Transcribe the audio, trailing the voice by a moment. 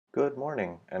Good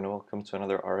morning and welcome to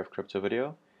another RF crypto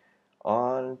video.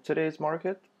 On today's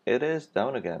market, it is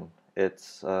down again.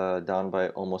 It's down by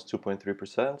almost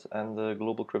 2.3% and the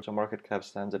global crypto market cap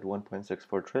stands at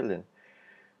 1.64 trillion.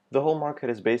 The whole market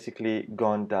has basically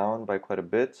gone down by quite a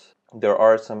bit. There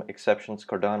are some exceptions.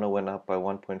 Cardano went up by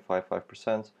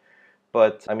 1.55%,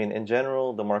 but I mean in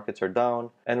general the markets are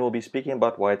down and we'll be speaking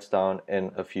about why it's down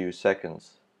in a few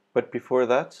seconds. But before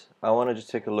that, I want to just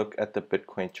take a look at the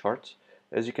Bitcoin chart.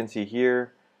 As you can see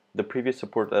here, the previous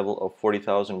support level of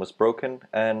 40,000 was broken,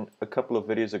 and a couple of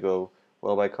videos ago,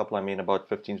 well by a couple I mean about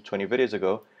 15 to 20 videos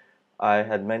ago, I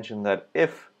had mentioned that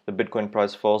if the Bitcoin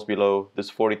price falls below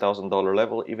this $40,000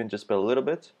 level, even just by a little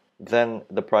bit, then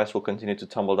the price will continue to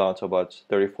tumble down to about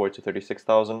 34 to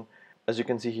 36,000. As you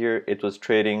can see here, it was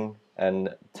trading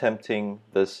and tempting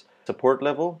this support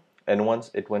level, and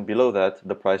once it went below that,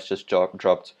 the price just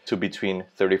dropped to between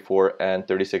 34 and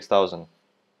 36,000.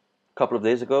 A couple of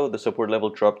days ago, the support level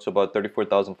dropped to about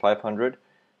 34,500,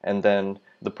 and then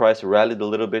the price rallied a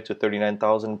little bit to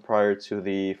 39,000 prior to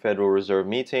the Federal Reserve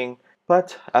meeting.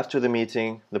 But after the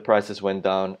meeting, the prices went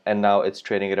down, and now it's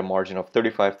trading at a margin of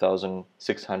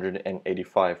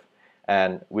 35,685.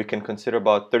 And we can consider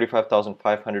about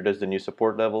 35,500 as the new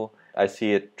support level. I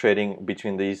see it trading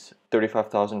between these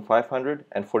 35,500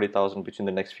 and 40,000 between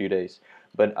the next few days.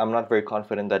 But I'm not very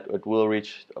confident that it will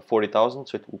reach 40,000,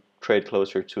 so it will trade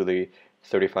closer to the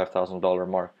 $35,000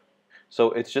 mark.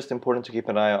 So it's just important to keep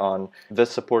an eye on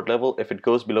this support level. If it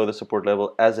goes below the support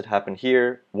level, as it happened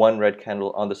here, one red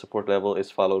candle on the support level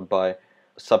is followed by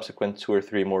subsequent 2 or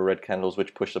 3 more red candles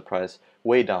which push the price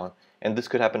way down. And this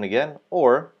could happen again,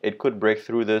 or it could break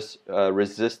through this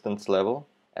resistance level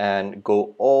and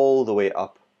go all the way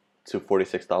up to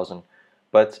 46,000.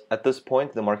 But at this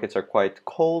point, the markets are quite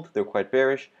cold, they're quite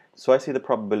bearish, so I see the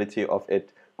probability of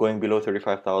it going below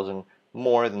 35,000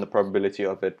 more than the probability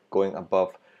of it going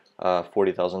above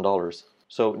 $40,000.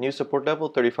 So new support level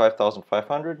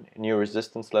 35,500, new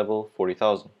resistance level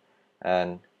 40,000,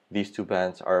 and these two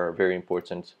bands are very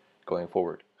important going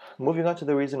forward. Moving on to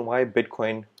the reason why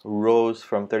Bitcoin rose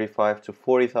from 35 to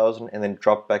 40,000 and then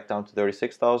dropped back down to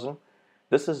 36,000.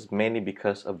 This is mainly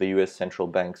because of the US Central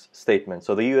Bank's statement.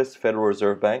 So the US Federal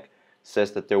Reserve Bank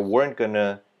says that they weren't going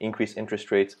to increase interest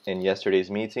rates in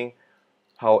yesterday's meeting.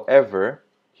 However,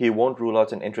 he won't rule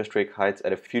out an interest rate hike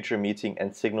at a future meeting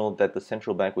and signaled that the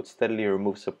central bank would steadily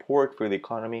remove support for the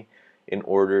economy in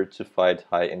order to fight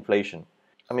high inflation.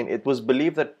 I mean, it was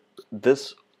believed that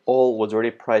this all was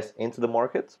already priced into the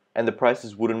market and the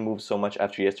prices wouldn't move so much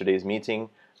after yesterday's meeting,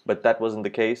 but that wasn't the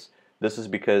case. This is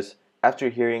because after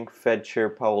hearing Fed Chair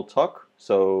Powell talk,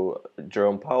 so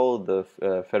Jerome Powell, the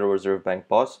Federal Reserve Bank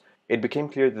boss, it became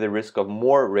clear that the risk of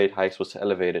more rate hikes was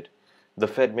elevated. The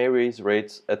Fed may raise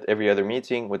rates at every other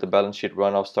meeting with the balance sheet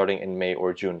runoff starting in May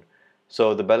or June.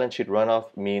 So the balance sheet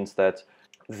runoff means that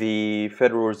the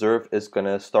Federal Reserve is going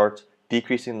to start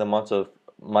decreasing the amount of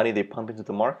money they pump into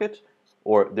the market,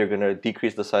 or they're going to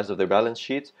decrease the size of their balance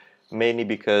sheet, mainly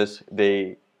because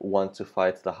they want to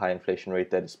fight the high inflation rate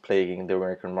that is plaguing the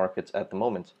American markets at the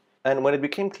moment. And when it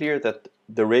became clear that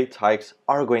the rate hikes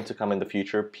are going to come in the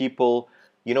future, people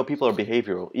are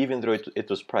behavioral. Even though it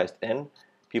was priced in,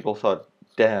 people thought,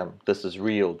 damn, this is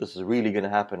real, this is really going to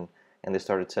happen, and they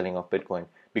started selling off Bitcoin.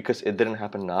 Because it didn't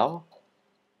happen now,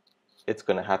 it's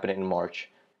going to happen in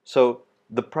March. So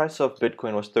the price of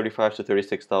Bitcoin was 35 to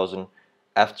 36,000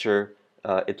 after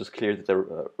it was clear that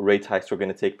the rate hikes were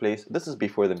going to take place. This is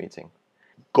before the meeting.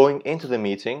 Going into the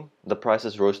meeting, the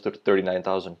prices rose to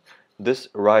 39,000. This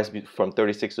rise from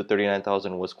 36 to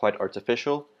 39,000 was quite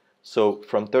artificial. So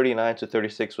from 39 to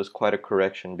 36 was quite a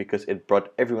correction because it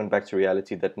brought everyone back to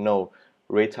reality that no,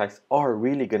 rate hikes are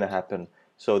really going to happen.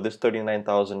 So this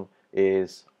 39,000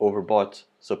 is overbought.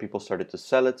 So people started to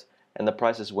sell it and the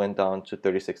prices went down to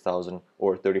 36,000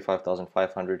 or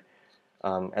 35,500.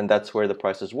 And that's where the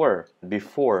prices were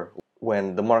before,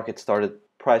 when the market started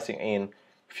pricing in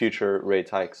future rate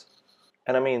hikes.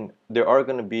 And I mean, there are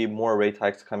going to be more rate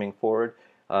hikes coming forward.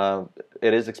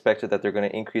 It is expected that they're going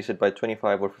to increase it by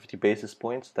 25 or 50 basis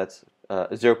points. That's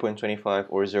 0.25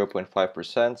 or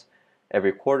 0.5%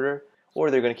 every quarter.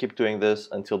 Or they're going to keep doing this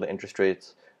until the interest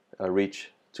rates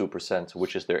reach 2%,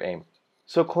 which is their aim.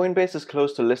 So Coinbase is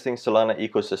close to listing Solana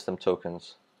ecosystem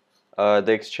tokens.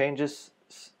 The exchange's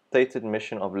stated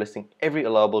mission of listing every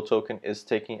allowable token is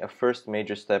taking a first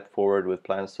major step forward with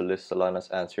plans to list Solana's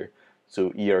answer to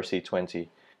ERC20.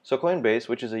 So Coinbase,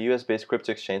 which is a US-based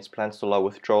crypto exchange, plans to allow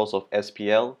withdrawals of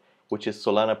SPL, which is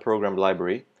Solana Program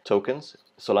Library, tokens,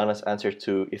 Solana's answer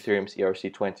to Ethereum's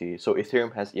ERC20. So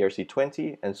Ethereum has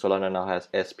ERC20 and Solana now has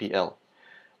SPL.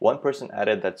 One person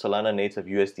added that Solana native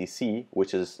USDC,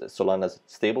 which is Solana's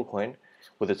stablecoin,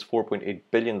 with its $4.8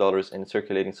 billion in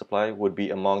circulating supply, would be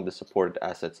among the supported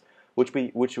assets, which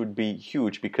would be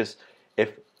huge, because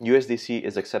if USDC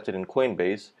is accepted in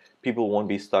Coinbase, people won't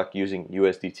be stuck using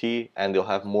USDT, and they'll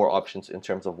have more options in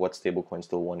terms of what stablecoins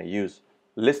they'll want to use.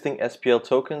 Listing SPL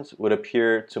tokens would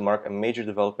appear to mark a major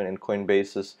development in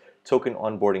Coinbase's token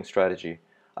onboarding strategy.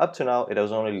 Up to now, it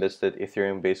has only listed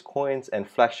Ethereum-based coins and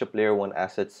flagship Layer 1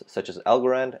 assets such as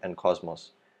Algorand and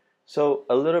Cosmos. So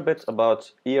a little bit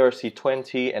about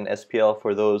ERC20 and SPL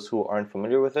for those who aren't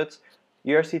familiar with it.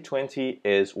 ERC20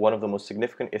 is one of the most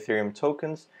significant Ethereum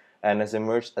tokens and has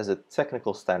emerged as a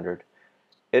technical standard.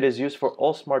 It is used for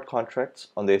all smart contracts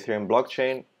on the Ethereum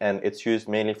blockchain, and it's used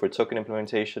mainly for token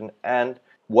implementation, and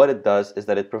what it does is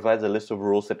that it provides a list of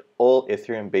rules that all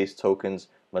Ethereum-based tokens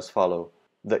must follow.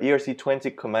 The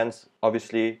ERC20 commands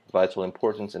obviously vital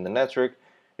importance in the network.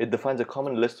 It defines a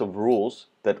common list of rules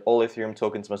that all Ethereum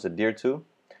tokens must adhere to,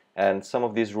 and some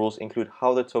of these rules include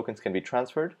how the tokens can be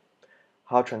transferred,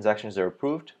 how transactions are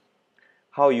approved,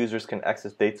 how users can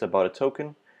access data about a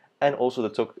token, and also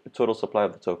the total supply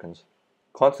of the tokens.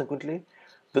 Consequently,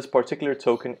 this particular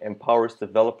token empowers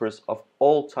developers of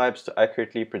all types to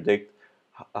accurately predict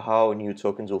how new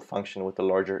tokens will function with the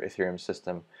larger Ethereum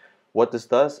system. What this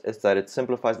does is that it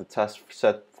simplifies the task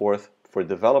set forth for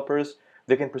developers.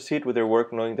 They can proceed with their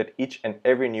work knowing that each and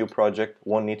every new project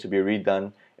won't need to be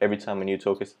redone every time a new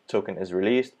token is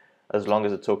released, as long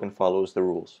as the token follows the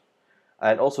rules.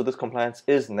 And also, this compliance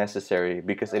is necessary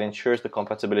because it ensures the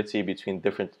compatibility between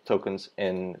different tokens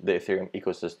in the Ethereum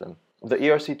ecosystem. The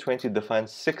ERC20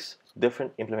 defines 6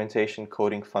 different implementation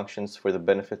coding functions for the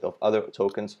benefit of other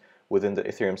tokens within the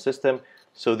Ethereum system.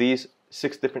 So these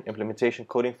 6 different implementation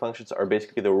coding functions are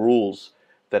basically the rules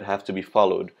that have to be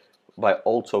followed by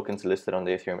all tokens listed on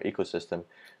the Ethereum ecosystem.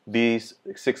 These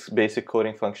 6 basic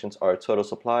coding functions are total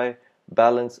supply,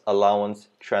 balance, allowance,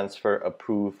 transfer,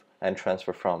 approve, and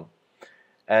transfer from.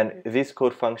 And these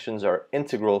code functions are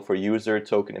integral for user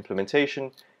token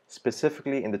implementation,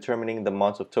 specifically in determining the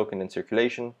amounts of token in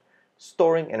circulation,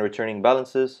 storing and returning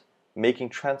balances, making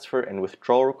transfer and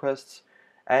withdrawal requests,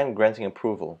 and granting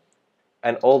approval.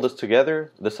 And all this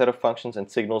together, the set of functions and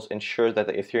signals ensure that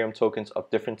the Ethereum tokens of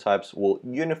different types will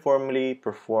uniformly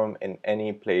perform in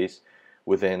any place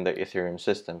within the Ethereum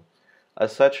system.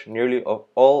 As such, nearly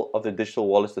all of the digital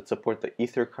wallets that support the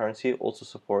Ether currency also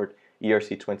support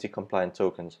ERC20 compliant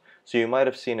tokens. So you might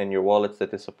have seen in your wallets that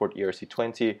they support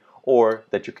ERC20, or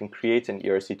that you can create an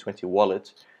ERC20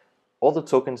 wallet. All the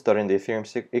tokens that are in the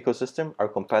Ethereum ecosystem are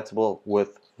compatible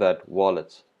with that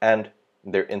wallet, and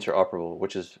they're interoperable,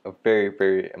 which is a very,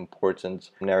 very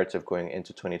important narrative going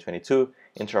into 2022.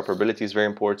 Interoperability is very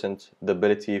important. The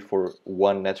ability for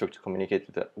one network to communicate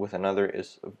with another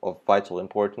is of vital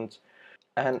importance.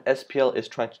 And SPL is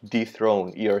trying to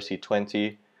dethrone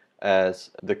ERC20 as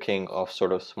the king of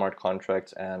sort of smart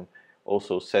contracts and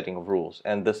also setting of rules.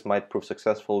 And this might prove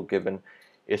successful given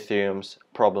Ethereum's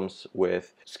problems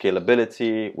with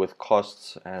scalability, with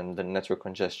costs, and the network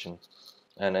congestion.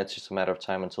 And it's just a matter of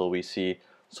time until we see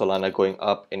Solana going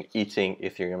up and eating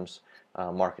Ethereum's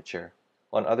market share.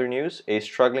 On other news, a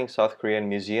struggling South Korean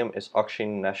museum is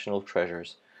auctioning national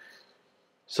treasures.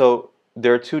 So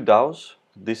there are 2 DAOs,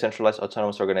 decentralized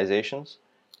autonomous organizations.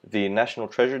 The National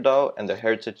Treasure DAO and the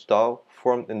Heritage DAO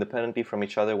formed independently from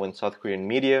each other when South Korean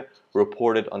media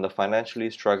reported on the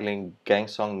financially struggling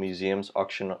Gangsong Museum's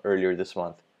auction earlier this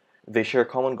month. They share a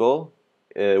common goal,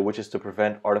 which is to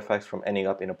prevent artifacts from ending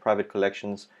up in private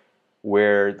collections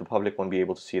where the public won't be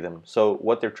able to see them. So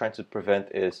what they're trying to prevent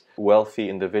is wealthy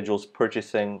individuals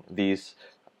purchasing these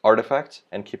artifacts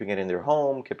and keeping it in their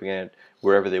home, keeping it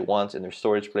wherever they want in their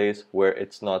storage place where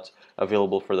it's not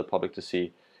available for the public to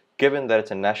see. Given that it's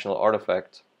a national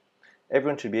artifact,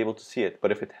 everyone should be able to see it,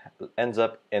 but if it ends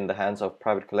up in the hands of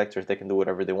private collectors, they can do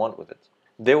whatever they want with it.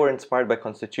 They were inspired by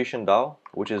Constitution DAO,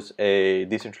 which is a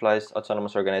decentralized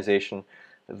autonomous organization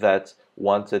that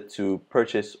wanted to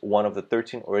purchase one of the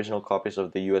 13 original copies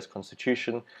of the US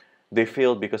Constitution. They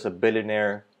failed because a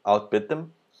billionaire outbid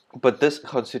them. But this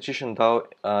Constitution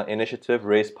DAO initiative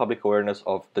raised public awareness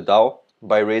of the DAO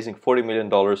by raising $40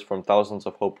 million from thousands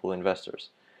of hopeful investors.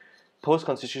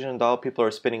 Post-Constitution DAO, people are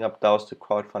spinning up DAOs to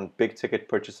crowdfund big-ticket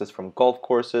purchases from golf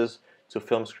courses to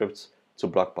film scripts to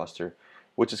Blockbuster,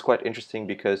 which is quite interesting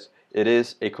because it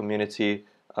is a community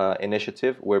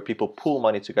initiative where people pool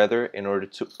money together in order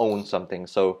to own something.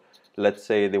 So let's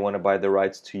say they want to buy the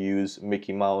rights to use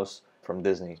Mickey Mouse from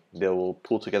Disney. They will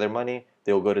pool together money.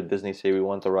 They will go to Disney, say we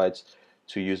want the rights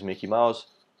to use Mickey Mouse.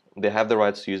 They have the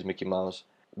rights to use Mickey Mouse.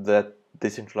 That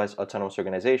decentralized autonomous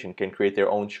organization can create their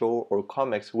own show or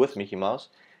comics with Mickey Mouse.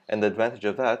 And the advantage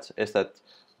of that is that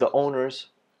the owners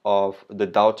of the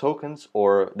DAO tokens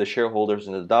or the shareholders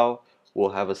in the DAO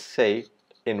will have a say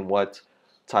in what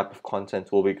type of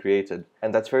content will be created.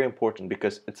 And that's very important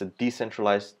because it's a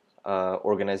decentralized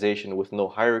organization with no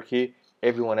hierarchy.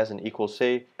 Everyone has an equal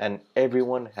say and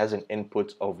everyone has an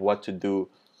input of what to do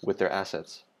with their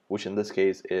assets, which in this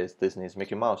case is Disney's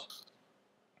Mickey Mouse.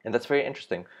 And that's very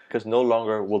interesting because no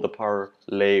longer will the power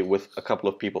lay with a couple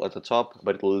of people at the top,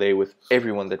 but it will lay with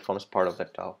everyone that forms part of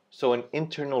that DAO. So an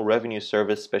Internal Revenue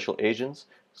Service special agents,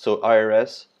 so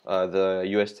IRS, the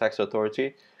US tax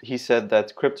authority, he said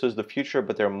that crypto is the future,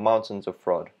 but there are mountains of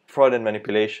fraud. Fraud and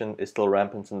manipulation is still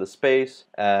rampant in the space,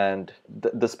 and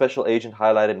the special agent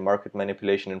highlighted market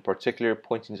manipulation in particular,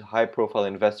 pointing to high-profile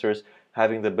investors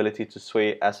having the ability to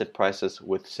sway asset prices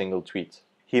with single tweets.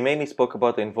 He mainly spoke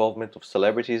about the involvement of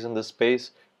celebrities in this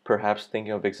space, perhaps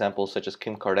thinking of examples such as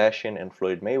Kim Kardashian and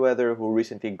Floyd Mayweather, who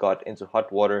recently got into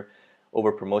hot water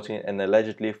over promoting an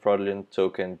allegedly fraudulent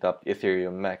token dubbed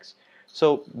ETHEREUM Max.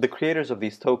 So the creators of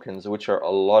these tokens, which are a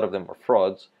lot of them are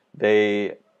frauds,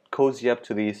 they cozy up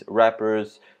to these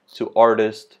rappers, to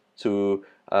artists, to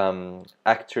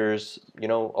actors, you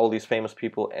know, all these famous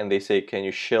people, and they say, can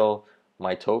you shill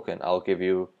my token? I'll give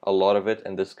you a lot of it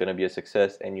and this is going to be a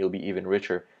success and you'll be even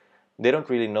richer. They don't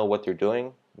really know what they're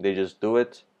doing. They just do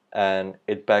it and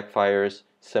it backfires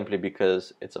simply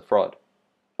because it's a fraud.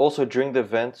 Also, during the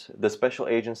event, the special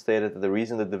agent stated that the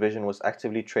reason the division was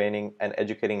actively training and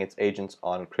educating its agents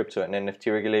on crypto and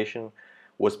NFT regulation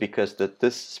was because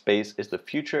this space is the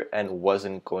future and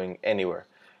wasn't going anywhere.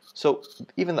 So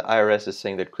even the IRS is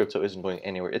saying that crypto isn't going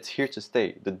anywhere. It's here to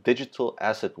stay. The digital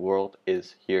asset world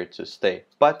is here to stay.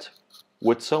 But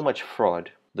with so much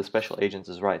fraud, the special agent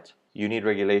is right. You need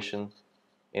regulation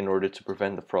in order to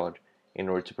prevent the fraud, in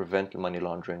order to prevent money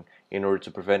laundering, in order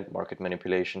to prevent market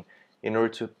manipulation, in order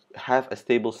to have a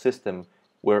stable system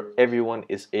where everyone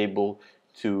is able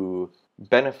to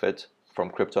benefit from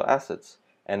crypto assets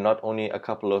and not only a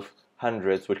couple of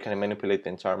hundreds which can manipulate the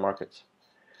entire market.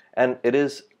 And it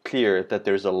is clear that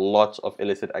there's a lot of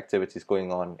illicit activities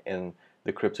going on in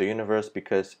the crypto universe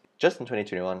because just in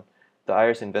 2021, the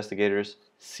IRS investigators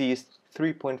seized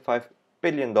 $3.5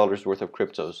 billion worth of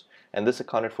cryptos, and this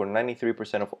accounted for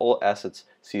 93% of all assets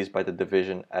seized by the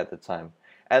division at the time.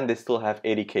 And they still have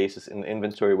 80 cases in the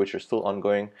inventory which are still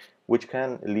ongoing, which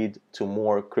can lead to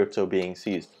more crypto being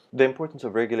seized. The importance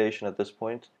of regulation at this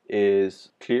point is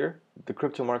clear. The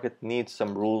crypto market needs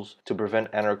some rules to prevent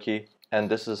anarchy, and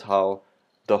this is how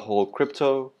the whole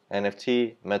crypto,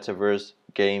 NFT, metaverse,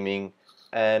 gaming,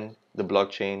 and the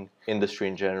blockchain industry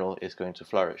in general is going to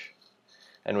flourish.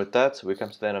 And with that, we come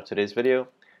to the end of today's video.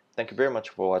 Thank you very much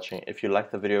for watching. If you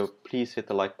liked the video, please hit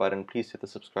the like button, please hit the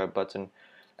subscribe button,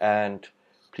 and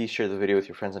please share the video with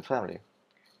your friends and family.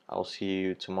 I'll see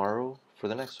you tomorrow for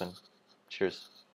the next one. Cheers.